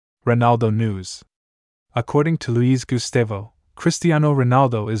Ronaldo News. According to Luiz Gustavo, Cristiano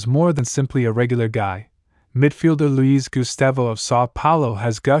Ronaldo is more than simply a regular guy. Midfielder Luiz Gustavo of Sao Paulo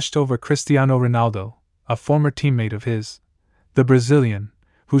has gushed over Cristiano Ronaldo, a former teammate of his. The Brazilian,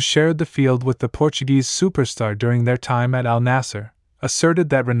 who shared the field with the Portuguese superstar during their time at Al Nassr,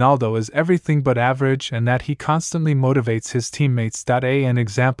 asserted that Ronaldo is everything but average and that he constantly motivates his teammates. An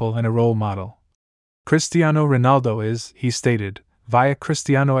example and a role model. Cristiano Ronaldo is, he stated, via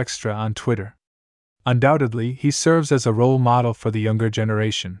Cristiano Extra on Twitter. Undoubtedly, he serves as a role model for the younger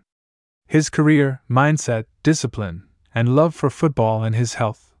generation. His career, mindset, discipline, and love for football and his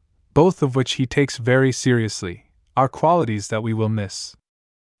health, both of which he takes very seriously, are qualities that we will miss.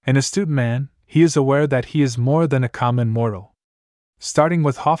 An astute man, he is aware that he is more than a common mortal. Starting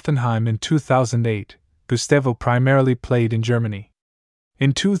with Hoffenheim in 2008, Gustavo primarily played in Germany.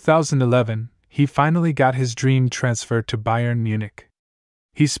 In 2011, he finally got his dream transfer to Bayern Munich.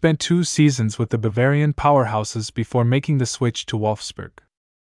 He spent 2 seasons with the Bavarian powerhouses before making the switch to Wolfsburg.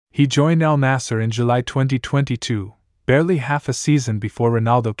 He joined Al Nassr in July 2022, barely half a season before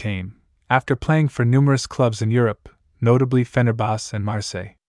Ronaldo came, after playing for numerous clubs in Europe, notably Fenerbahce and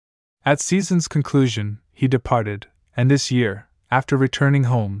Marseille. At season's conclusion, he departed, and this year, after returning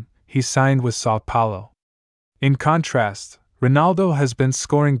home, he signed with Sao Paulo. In contrast, Ronaldo has been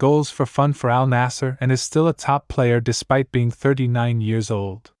scoring goals for fun for Al Nassr and is still a top player despite being 39 years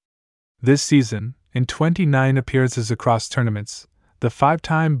old. This season, in 29 appearances across tournaments, the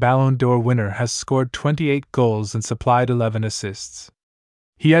 5-time Ballon d'Or winner has scored 28 goals and supplied 11 assists.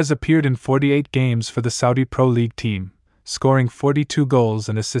 He has appeared in 48 games for the Saudi Pro League team, scoring 42 goals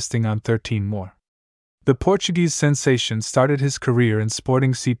and assisting on 13 more. The Portuguese sensation started his career in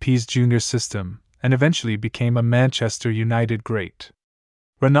Sporting CP's junior system, and eventually became a Manchester United great.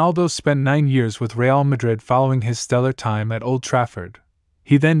 Ronaldo spent 9 years with Real Madrid following his stellar time at Old Trafford.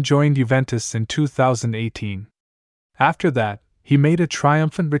 He then joined Juventus in 2018. After that, he made a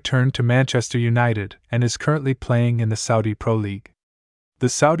triumphant return to Manchester United and is currently playing in the Saudi Pro League. The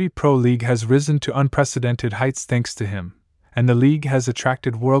Saudi Pro League has risen to unprecedented heights thanks to him, and the league has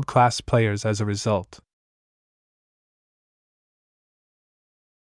attracted world-class players as a result.